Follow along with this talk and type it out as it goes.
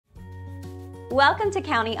Welcome to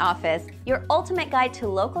County Office, your ultimate guide to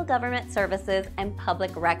local government services and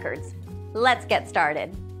public records. Let's get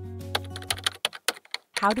started.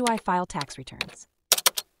 How do I file tax returns?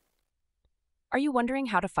 Are you wondering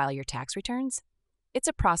how to file your tax returns? It's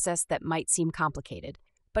a process that might seem complicated,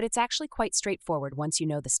 but it's actually quite straightforward once you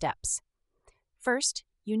know the steps. First,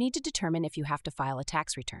 you need to determine if you have to file a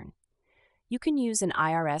tax return. You can use an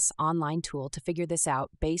IRS online tool to figure this out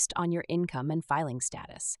based on your income and filing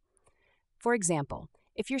status. For example,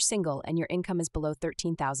 if you're single and your income is below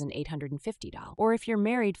 $13,850, or if you're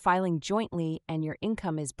married filing jointly and your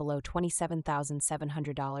income is below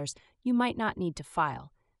 $27,700, you might not need to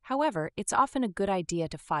file. However, it's often a good idea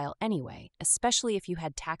to file anyway, especially if you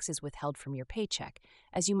had taxes withheld from your paycheck,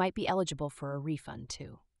 as you might be eligible for a refund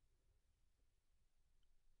too.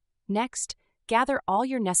 Next, gather all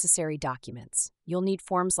your necessary documents. You'll need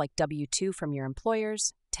forms like W-2 from your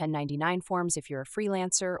employers, 1099 forms if you're a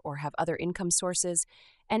freelancer or have other income sources,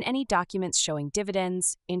 and any documents showing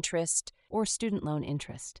dividends, interest, or student loan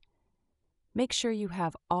interest. Make sure you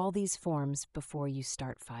have all these forms before you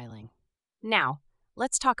start filing. Now,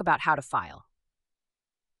 let's talk about how to file.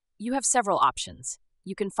 You have several options.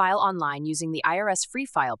 You can file online using the IRS Free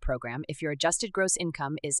File program if your adjusted gross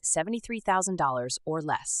income is $73,000 or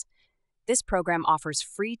less. This program offers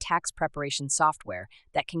free tax preparation software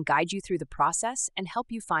that can guide you through the process and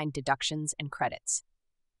help you find deductions and credits.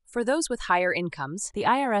 For those with higher incomes, the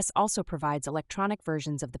IRS also provides electronic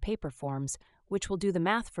versions of the paper forms, which will do the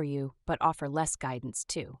math for you but offer less guidance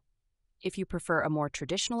too. If you prefer a more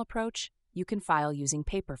traditional approach, you can file using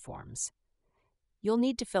paper forms. You'll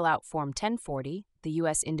need to fill out Form 1040, the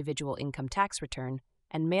U.S. Individual Income Tax Return,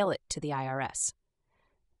 and mail it to the IRS.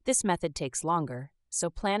 This method takes longer, so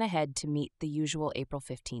plan ahead to meet the usual April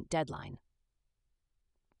 15th deadline.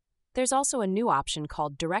 There's also a new option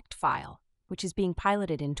called Direct File, which is being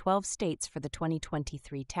piloted in 12 states for the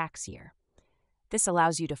 2023 tax year. This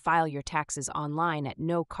allows you to file your taxes online at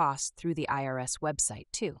no cost through the IRS website,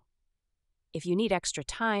 too. If you need extra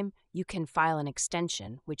time, you can file an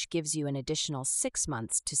extension, which gives you an additional 6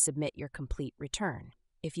 months to submit your complete return.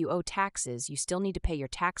 If you owe taxes, you still need to pay your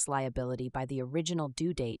tax liability by the original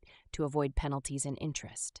due date to avoid penalties and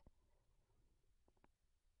interest.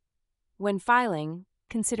 When filing,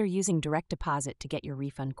 consider using direct deposit to get your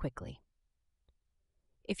refund quickly.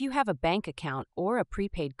 If you have a bank account or a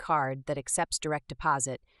prepaid card that accepts direct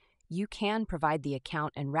deposit, you can provide the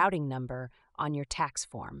account and routing number on your tax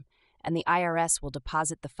form, and the IRS will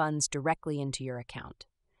deposit the funds directly into your account.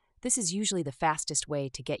 This is usually the fastest way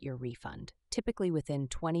to get your refund, typically within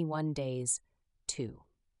 21 days, too.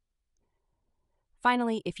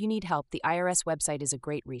 Finally, if you need help, the IRS website is a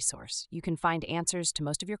great resource. You can find answers to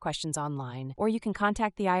most of your questions online, or you can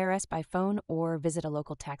contact the IRS by phone or visit a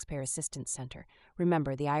local taxpayer assistance center.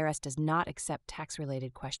 Remember, the IRS does not accept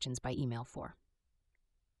tax-related questions by email for.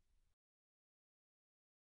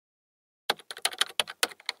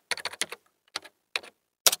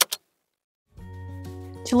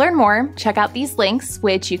 To learn more, check out these links,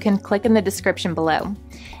 which you can click in the description below.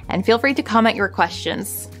 And feel free to comment your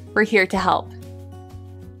questions. We're here to help.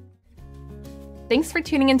 Thanks for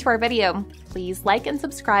tuning into our video. Please like and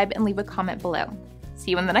subscribe and leave a comment below.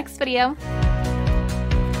 See you in the next video.